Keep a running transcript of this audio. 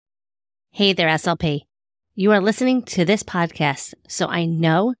Hey there, SLP. You are listening to this podcast, so I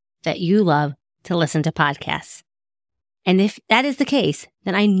know that you love to listen to podcasts. And if that is the case,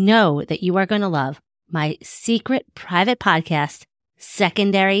 then I know that you are going to love my secret private podcast,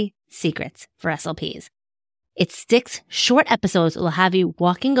 Secondary Secrets for SLPs. It's 6 short episodes that will have you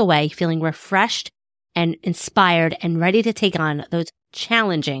walking away feeling refreshed and inspired and ready to take on those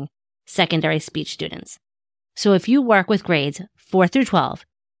challenging secondary speech students. So if you work with grades 4 through 12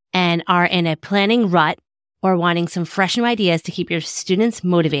 and are in a planning rut or wanting some fresh new ideas to keep your students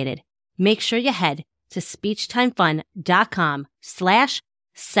motivated, make sure you head to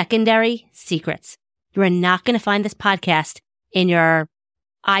speechtimefun.com/secondary secrets. You are not going to find this podcast in your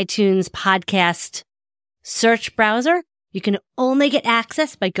iTunes podcast search browser. You can only get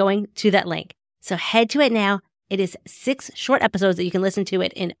access by going to that link. So head to it now. It is 6 short episodes that you can listen to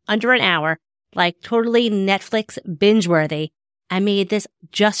it in under an hour, like totally Netflix binge worthy. I made this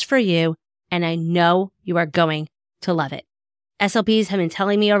just for you, and I know you are going to love it. SLPs have been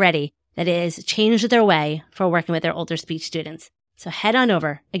telling me already that it has changed their way for working with their older speech students. So head on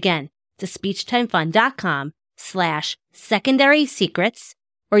over, again, to speechtimefun.com/secondary secrets,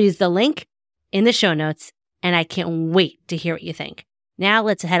 or use the link in the show notes, and I can't wait to hear what you think. Now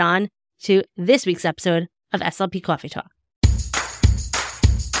let's head on to this week's episode of SLP Coffee Talk.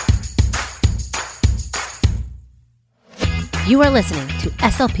 You are listening to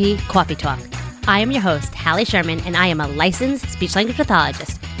SLP Coffee Talk. I am your host, Hallie Sherman, and I am a licensed speech-language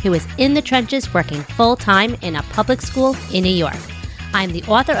pathologist who is in the trenches working full-time in a public school in New York. I am the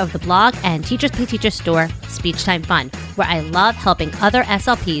author of the blog and Teachers Pay Teachers store, Speech Time Fun, where I love helping other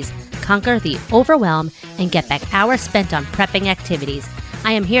SLPs conquer the overwhelm and get back hours spent on prepping activities.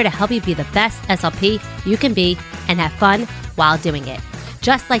 I am here to help you be the best SLP you can be and have fun while doing it.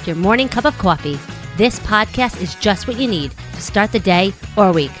 Just like your morning cup of coffee, this podcast is just what you need to start the day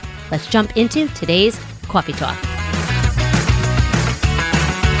or week. Let's jump into today's Coffee Talk.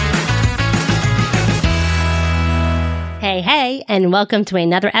 Hey, and welcome to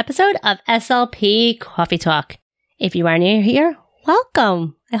another episode of SLP Coffee Talk. If you are new here,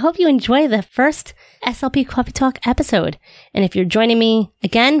 welcome. I hope you enjoy the first SLP Coffee Talk episode. And if you're joining me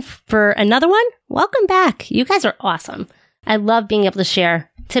again for another one, welcome back. You guys are awesome. I love being able to share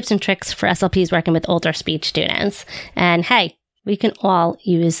tips and tricks for SLPs working with older speech students. And hey, we can all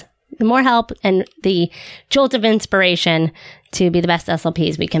use more help and the jolt of inspiration to be the best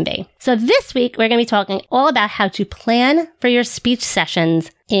SLPs we can be. So this week, we're going to be talking all about how to plan for your speech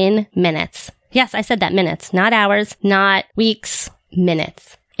sessions in minutes. Yes, I said that, minutes, not hours, not weeks,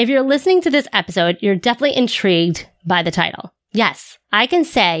 minutes. If you're listening to this episode, you're definitely intrigued by the title. Yes, I can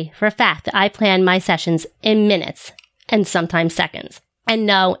say for a fact that I plan my sessions in minutes and sometimes seconds. And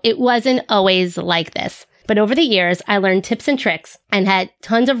no, it wasn't always like this. But over the years, I learned tips and tricks and had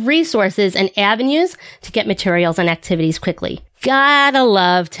tons of resources and avenues to get materials and activities quickly. Gotta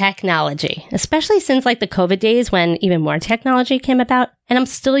love technology, especially since like the COVID days when even more technology came about. And I'm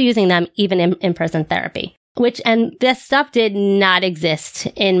still using them even in in-person therapy. And this stuff did not exist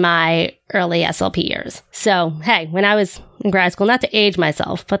in my early SLP years. So, hey, when I was in grad school, not to age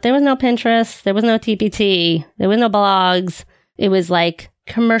myself, but there was no Pinterest, there was no TPT, there was no blogs. It was like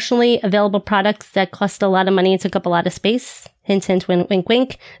commercially available products that cost a lot of money and took up a lot of space. Hint, hint, wink,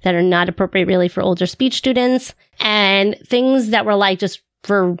 wink, that are not appropriate really for older speech students. And things that were like just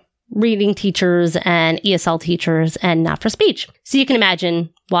for reading teachers and ESL teachers and not for speech. So you can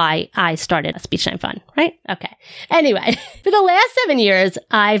imagine why I started Speech Time Fun, right? Okay. Anyway, for the last 7 years,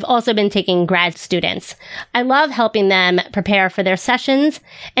 I've also been taking grad students. I love helping them prepare for their sessions,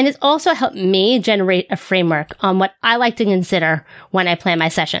 and it's also helped me generate a framework on what I like to consider when I plan my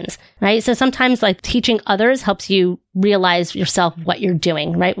sessions, right? So sometimes like teaching others helps you realize yourself what you're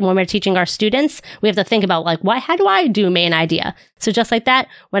doing, right? When we're teaching our students, we have to think about like, how do I do main idea? So just like that,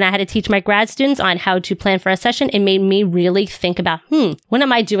 when I had to teach my grad students on how to plan for a session, it made me really think about, what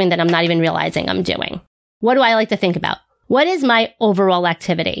am I doing that I'm not even realizing I'm doing? What do I like to think about? What is my overall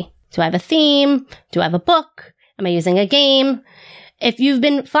activity? Do I have a theme? Do I have a book? Am I using a game? If you've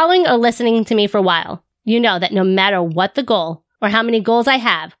been following or listening to me for a while, you know that no matter what the goal or how many goals I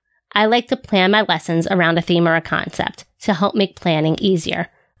have, I like to plan my lessons around a theme or a concept to help make planning easier.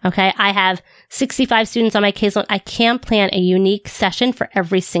 Okay, I have 65 students on my caseload. I can't plan a unique session for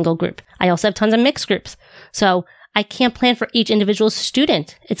every single group. I also have tons of mixed groups. So I can't plan for each individual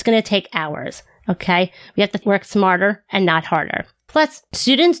student. It's going to take hours. Okay, we have to work smarter and not harder. Plus,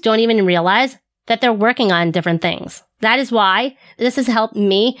 students don't even realize that they're working on different things. That is why this has helped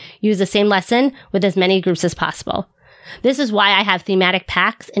me use the same lesson with as many groups as possible. This is why I have thematic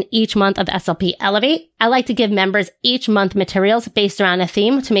packs in each month of SLP Elevate. I like to give members each month materials based around a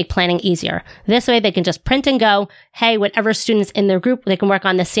theme to make planning easier. This way they can just print and go. Hey, whatever students in their group, they can work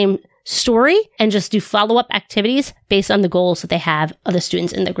on the same story and just do follow-up activities based on the goals that they have of the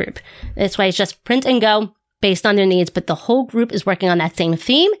students in the group. This way it's just print and go based on their needs, but the whole group is working on that same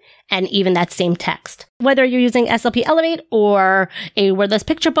theme and even that same text. Whether you're using SLP Elevate or a wordless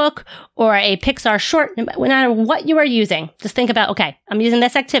picture book or a Pixar short, no matter what you are using, just think about, okay, I'm using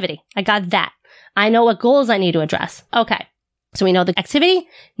this activity. I got that. I know what goals I need to address. Okay. So we know the activity.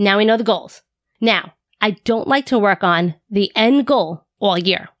 Now we know the goals. Now, I don't like to work on the end goal all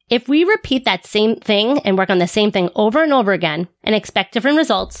year. If we repeat that same thing and work on the same thing over and over again and expect different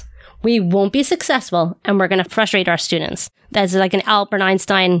results, we won't be successful and we're going to frustrate our students. That's like an Albert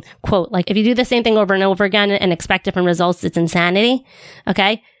Einstein quote. Like, if you do the same thing over and over again and expect different results, it's insanity.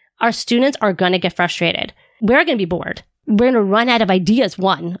 Okay? Our students are going to get frustrated. We're going to be bored. We're going to run out of ideas,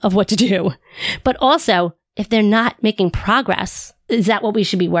 one, of what to do. But also, if they're not making progress, is that what we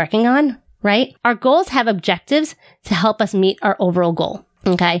should be working on? Right? Our goals have objectives to help us meet our overall goal.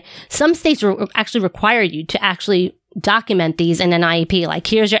 Okay? Some states actually require you to actually document these in an IEP. Like,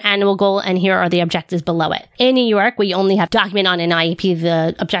 here's your annual goal and here are the objectives below it. In New York, we only have document on an IEP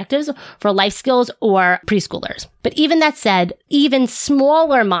the objectives for life skills or preschoolers. But even that said, even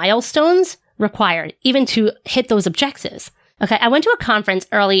smaller milestones required even to hit those objectives. Okay, I went to a conference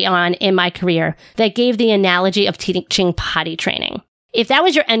early on in my career that gave the analogy of teaching potty training. If that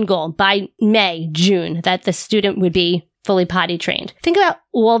was your end goal by May, June, that the student would be fully potty trained, think about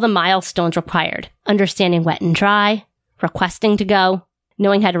all the milestones required. Understanding wet and dry, requesting to go,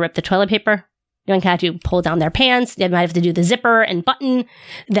 knowing how to rip the toilet paper, knowing how to pull down their pants. They might have to do the zipper and button.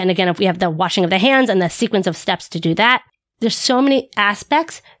 Then again, if we have the washing of the hands and the sequence of steps to do that, there's so many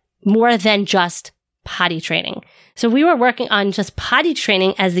aspects more than just potty training. So we were working on just potty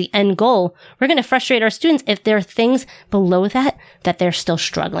training as the end goal. We're going to frustrate our students if there are things below that they're still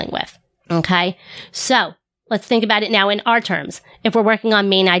struggling with. Okay. So let's think about it now in our terms. If we're working on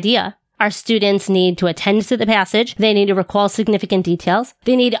main idea, our students need to attend to the passage. They need to recall significant details.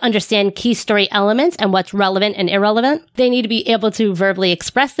 They need to understand key story elements and what's relevant and irrelevant. They need to be able to verbally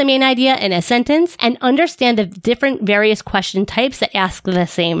express the main idea in a sentence and understand the different various question types that ask the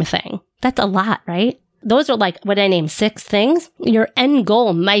same thing. That's a lot, right? Those are like, what I named 6 things. Your end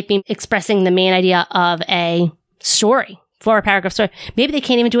goal might be expressing the main idea of a story, 4-paragraph story. Maybe they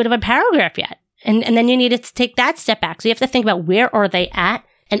can't even do it of a paragraph yet. And then you need to take that step back. So you have to think about where are they at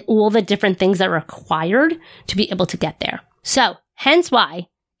and all the different things that are required to be able to get there. So hence why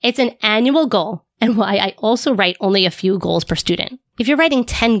it's an annual goal and why I also write only a few goals per student. If you're writing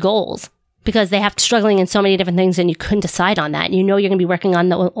 10 goals because they have struggling in so many different things and you couldn't decide on that, and you know you're going to be working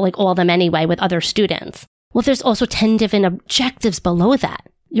on all of them anyway with other students. Well, if there's also 10 different objectives below that,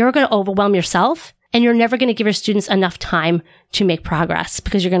 you're going to overwhelm yourself. And you're never going to give your students enough time to make progress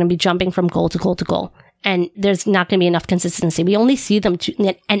because you're going to be jumping from goal to goal to goal. And there's not going to be enough consistency. We only see them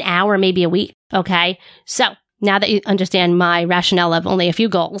an hour, maybe a week. Okay. So now that you understand my rationale of only a few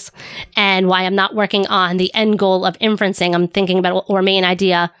goals and why I'm not working on the end goal of inferencing, I'm thinking about or main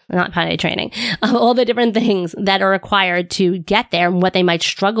idea, not potty training, of all the different things that are required to get there and what they might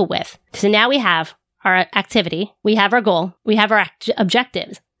struggle with. So now we have our activity. We have our goal. We have our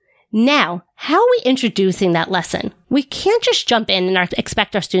objectives. Now, how are we introducing that lesson? We can't just jump in and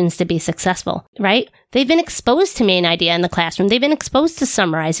expect our students to be successful, right? They've been exposed to main idea in the classroom. They've been exposed to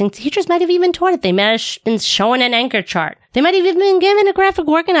summarizing. Teachers might have even taught it. They might have been shown an anchor chart. They might have even been given a graphic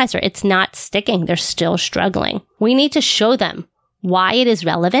organizer. It's not sticking. They're still struggling. We need to show them why it is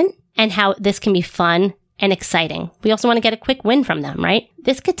relevant and how this can be fun and exciting. We also want to get a quick win from them, right?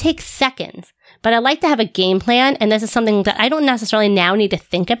 This could take seconds. But I like to have a game plan, and this is something that I don't necessarily now need to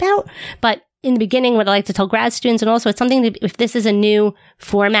think about, but in the beginning, what I like to tell grad students, and also it's something that if this is a new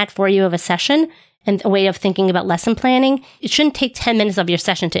format for you of a session and a way of thinking about lesson planning, it shouldn't take 10 minutes of your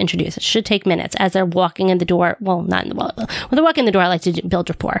session to introduce. It should take minutes as they're walking in the door. Well, not in the when they're walking in the door, I like to build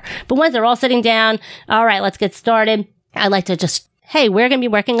rapport. But once they're all sitting down, all right, let's get started. I like to just, hey, we're going to be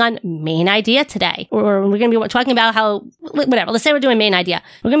working on main idea today. Or we're going to be talking about how, whatever, let's say we're doing main idea.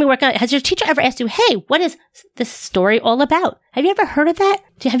 We're going to be working on, has your teacher ever asked you, hey, what is this story all about? Have you ever heard of that?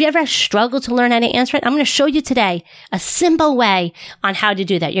 Have you ever struggled to learn how to answer it? I'm going to show you today a simple way on how to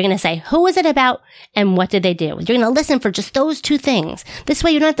do that. You're going to say, who was it about and what did they do? You're going to listen for just those 2 things. This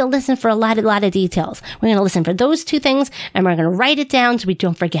way you don't have to listen for a lot of details. We're going to listen for those 2 things and we're going to write it down so we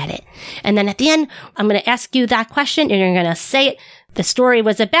don't forget it. And then at the end, I'm going to ask you that question and you're going to say it. The story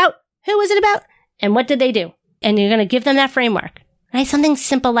was about, who was it about, and what did they do? And you're going to give them that framework. right? Something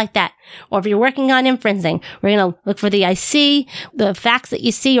simple like that. Or if you're working on inferencing, we're going to look for the I see, the facts that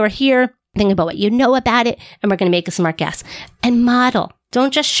you see or hear, think about what you know about it, and we're going to make a smart guess. And model.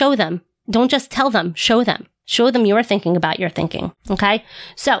 Don't just show them. Don't just tell them, show them. Show them your thinking about your thinking, okay?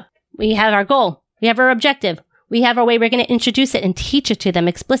 So we have our goal. We have our objective. We have our way we're going to introduce it and teach it to them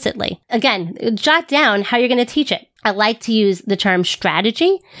explicitly. Again, jot down how you're going to teach it. I like to use the term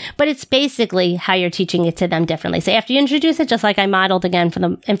strategy, but it's basically how you're teaching it to them differently. So after you introduce it, just like I modeled again for the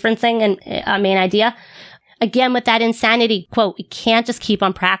inferencing and main idea, again with that insanity quote, we can't just keep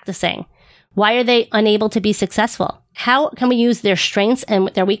on practicing. Why are they unable to be successful? How can we use their strengths and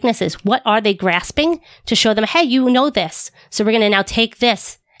their weaknesses? What are they grasping to show them, hey, you know this, so we're going to now take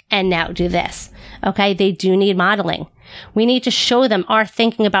this and now do this. Okay, they do need modeling. We need to show them our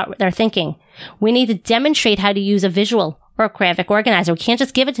thinking about their thinking. We need to demonstrate how to use a visual or a graphic organizer. We can't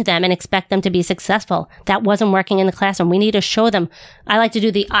just give it to them and expect them to be successful. That wasn't working in the classroom. We need to show them. I like to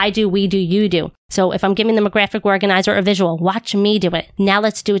do the I do, we do, you do. So if I'm giving them a graphic organizer or visual, watch me do it. Now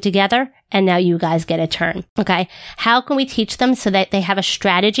let's do it together. And now you guys get a turn. Okay. How can we teach them so that they have a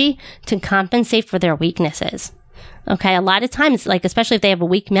strategy to compensate for their weaknesses? Okay, a lot of times, like especially if they have a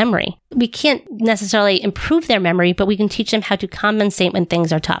weak memory, we can't necessarily improve their memory, but we can teach them how to compensate when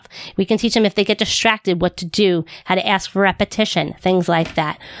things are tough. We can teach them if they get distracted, what to do, how to ask for repetition, things like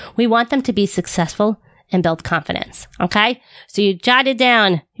that. We want them to be successful and build confidence. Okay, so you jotted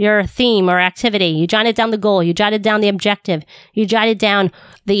down your theme or activity, you jotted down the goal, you jotted down the objective, you jotted down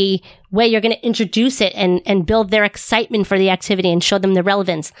the way you're going to introduce it and build their excitement for the activity and show them the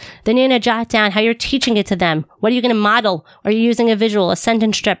relevance. Then you're going to jot down how you're teaching it to them. What are you going to model? Are you using a visual, a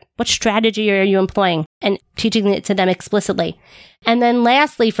sentence strip? What strategy are you employing? And teaching it to them explicitly. And then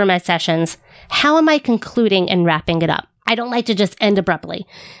lastly for my sessions, how am I concluding and wrapping it up? I don't like to just end abruptly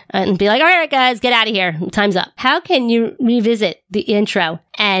and be like, all right, guys, get out of here. Time's up. How can you revisit the intro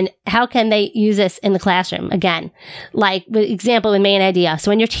and how can they use this in the classroom? Again, like the example with main idea. So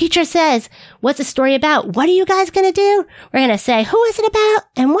when your teacher says, what's the story about? What are you guys going to do? We're going to say, who is it about?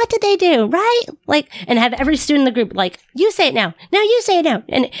 And what did they do? Right? Like, and have every student in the group, like, you say it now. Now you say it now.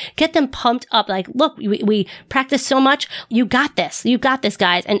 And get them pumped up. Like, look, we practice so much. You got this. You got this,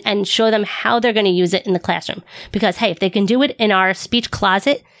 guys. And show them how they're going to use it in the classroom. Because, hey, if they can do it in our speech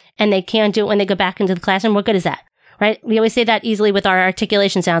closet and they can't do it when they go back into the classroom, what good is that? Right? We always say that easily with our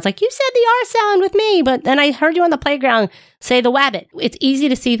articulation sounds. Like, you said the R sound with me, but then I heard you on the playground say the wabbit. It's easy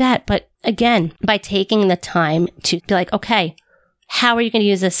to see that. But again, by taking the time to be like, okay, how are you going to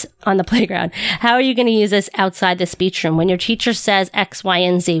use this on the playground? How are you going to use this outside the speech room? When your teacher says X, Y,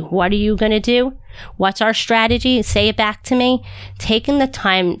 and Z, what are you going to do? What's our strategy? Say it back to me. Taking the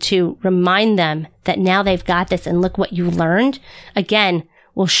time to remind them that now they've got this and look what you learned. Again,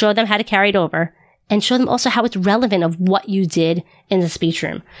 we'll show them how to carry it over. And show them also how it's relevant of what you did in the speech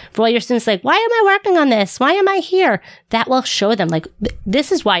room. For all your students, like, why am I working on this? Why am I here? That will show them, like, this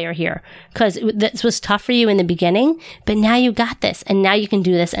is why you're here. Because this was tough for you in the beginning, but now you got this. And now you can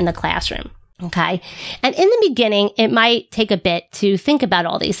do this in the classroom. Okay. And in the beginning, it might take a bit to think about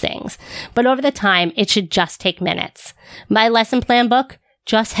all these things. But over the time, it should just take minutes. My lesson plan book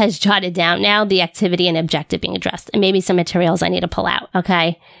just has jotted down now the activity and objective being addressed and maybe some materials I need to pull out.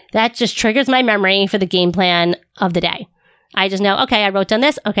 Okay. That just triggers my memory for the game plan of the day. I just know, okay, I wrote down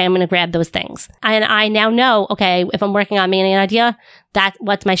this. Okay, I'm going to grab those things. And I now know, okay, if I'm working on main idea, that's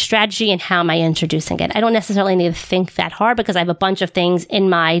what's my strategy and how am I introducing it. I don't necessarily need to think that hard because I have a bunch of things in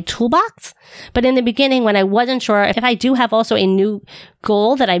my toolbox. But in the beginning, when I wasn't sure, if I do have also a new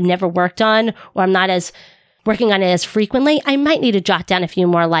goal that I've never worked on or I'm not as working on it as frequently, I might need to jot down a few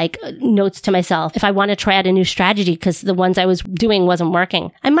more like notes to myself. If I want to try out a new strategy because the ones I was doing wasn't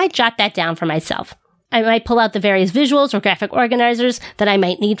working, I might jot that down for myself. I might pull out the various visuals or graphic organizers that I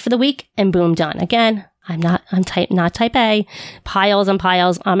might need for the week and boom, done. Again, not type A, piles and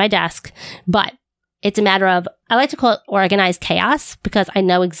piles on my desk, but it's a matter of, I like to call it organized chaos because I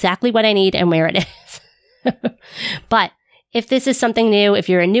know exactly what I need and where it is. But if this is something new, if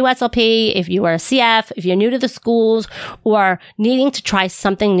you're a new SLP, if you are a CF, if you're new to the schools or needing to try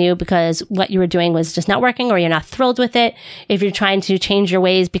something new because what you were doing was just not working or you're not thrilled with it, if you're trying to change your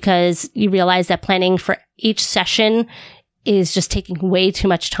ways because you realize that planning for each session is just taking way too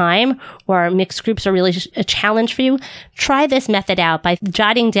much time or mixed groups are really a challenge for you, try this method out by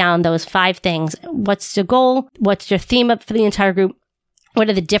jotting down those 5 things. What's your goal? What's your theme for the entire group? What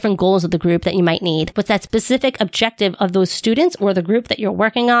are the different goals of the group that you might need? What's that specific objective of those students or the group that you're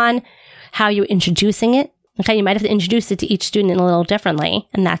working on? How are you introducing it? Okay, you might have to introduce it to each student a little differently,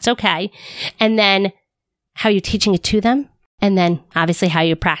 and that's okay. And then how are you teaching it to them? And then obviously how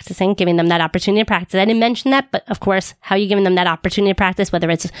you're practicing, giving them that opportunity to practice. I didn't mention that, but of course, how you're giving them that opportunity to practice, whether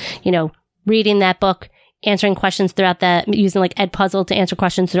it's, reading that book, answering questions throughout using like Edpuzzle to answer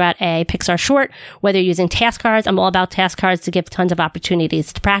questions throughout a Pixar short, whether you're using task cards. I'm all about task cards to give tons of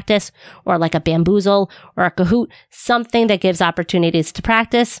opportunities to practice, or like a Bamboozle or a Kahoot, something that gives opportunities to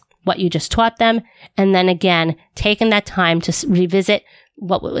practice what you just taught them. And then again, taking that time to revisit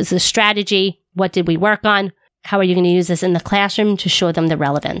what was the strategy, what did we work on, how are you going to use this in the classroom to show them the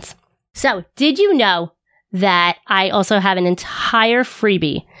relevance. So did you know that I also have an entire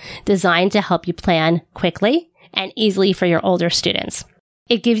freebie designed to help you plan quickly and easily for your older students?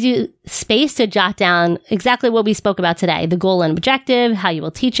 It gives you space to jot down exactly what we spoke about today, the goal and objective, how you will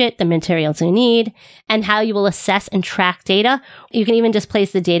teach it, the materials you need, and how you will assess and track data. You can even just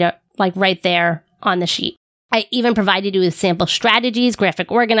place the data like right there on the sheet. I even provided you with sample strategies, graphic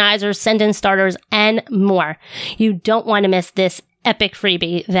organizers, sentence starters, and more. You don't want to miss this epic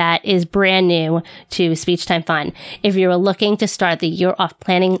freebie that is brand new to Speech Time Fun. If you're looking to start the year off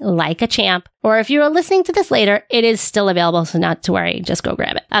planning like a champ, or if you're listening to this later, it is still available, so not to worry. Just go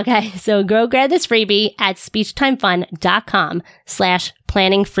grab it. Okay, so go grab this freebie at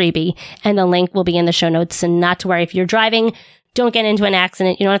speechtimefun.com/planning freebie, and the link will be in the show notes. So not to worry if you're driving, don't get into an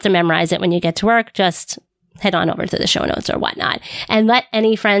accident. You don't have to memorize it when you get to work. Just head on over to the show notes or whatnot, and let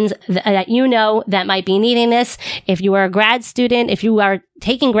any friends that you know that might be needing this. If you are a grad student, if you are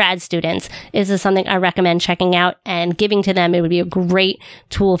taking grad students, this is something I recommend checking out and giving to them. It would be a great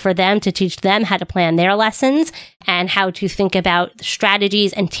tool for them to teach them how to plan their lessons and how to think about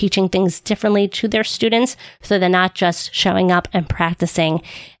strategies and teaching things differently to their students, so they're not just showing up and practicing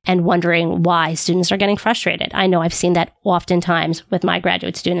and wondering why students are getting frustrated. I know I've seen that oftentimes with my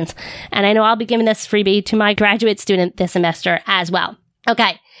graduate students, and I know I'll be giving this freebie to my graduate student this semester as well.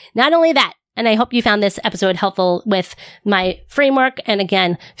 Okay, not only that, and I hope you found this episode helpful with my framework. And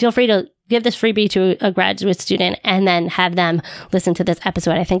again, feel free to give this freebie to a graduate student and then have them listen to this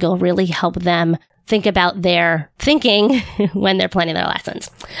episode. I think it'll really help them think about their thinking when they're planning their lessons.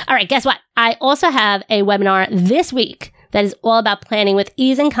 All right, guess what? I also have a webinar this week that is all about planning with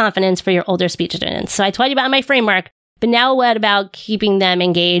ease and confidence for your older speech students. So I told you about my framework, but now what about keeping them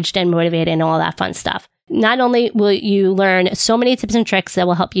engaged and motivated and all that fun stuff? Not only will you learn so many tips and tricks that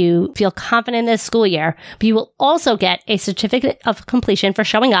will help you feel confident this school year, but you will also get a certificate of completion for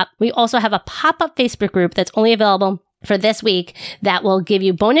showing up. We also have a pop-up Facebook group that's only available for this week that will give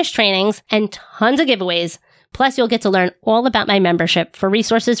you bonus trainings and tons of giveaways. Plus, you'll get to learn all about my membership for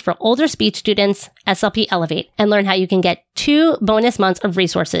resources for older speech students, SLP Elevate, and learn how you can get 2 bonus months of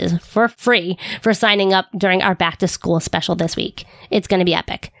resources for free for signing up during our back to school special this week. It's going to be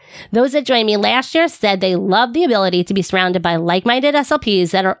epic. Those that joined me last year said they love the ability to be surrounded by like-minded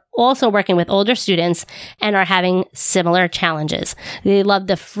SLPs that are also working with older students and are having similar challenges. They love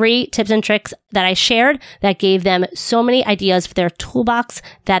the free tips and tricks that I shared that gave them so many ideas for their toolbox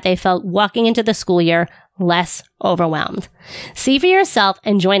that they felt walking into the school year less overwhelmed. See for yourself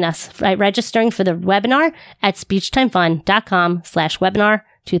and join us by registering for the webinar at speechtimefun.com/webinar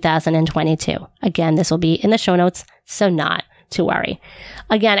 2022. Again, this will be in the show notes, so not to worry.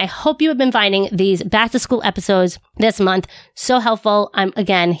 Again, I hope you have been finding these back to school episodes this month so helpful. I'm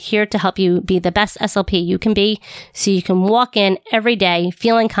again here to help you be the best SLP you can be, so you can walk in every day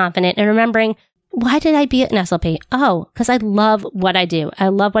feeling confident and remembering, why did I be an SLP? Oh, because I love what I do. I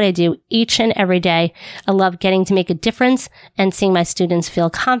love what I do each and every day. I love getting to make a difference and seeing my students feel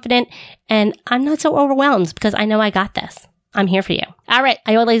confident. And I'm not so overwhelmed because I know I got this. I'm here for you. All right.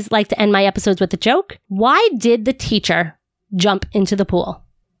 I always like to end my episodes with a joke. Why did the teacher jump into the pool?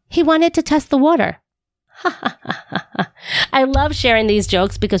 He wanted to test the water. I love sharing these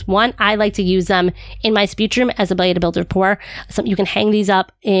jokes because, one, I like to use them in my speech room as a way to build rapport. So you can hang these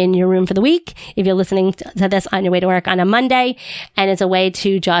up in your room for the week if you're listening to this on your way to work on a Monday. And it's a way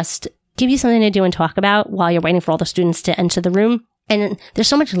to just give you something to do and talk about while you're waiting for all the students to enter the room. And there's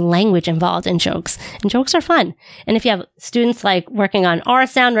so much language involved in jokes, and jokes are fun. And if you have students like working on R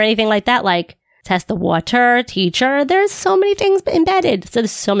sound or anything like that, like test the water, teacher, there's so many things embedded. So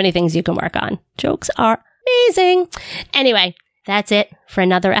there's so many things you can work on. Jokes are amazing. Anyway, that's it for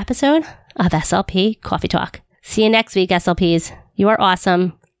another episode of SLP Coffee Talk. See you next week, SLPs. You are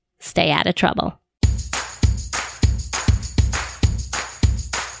awesome. Stay out of trouble.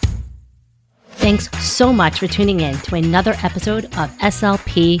 Thanks so much for tuning in to another episode of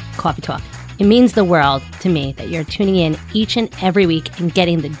SLP Coffee Talk. It means the world to me that you're tuning in each and every week and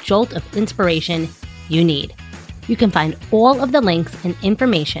getting the jolt of inspiration you need. You can find all of the links and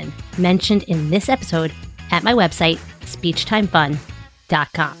information mentioned in this episode at my website,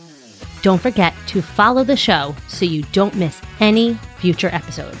 speechtimefun.com. Don't forget to follow the show so you don't miss any future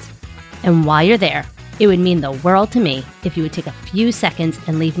episodes. And while you're there, it would mean the world to me if you would take a few seconds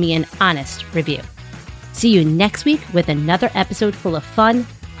and leave me an honest review. See you next week with another episode full of fun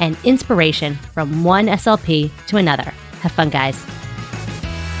and inspiration from one SLP to another. Have fun, guys.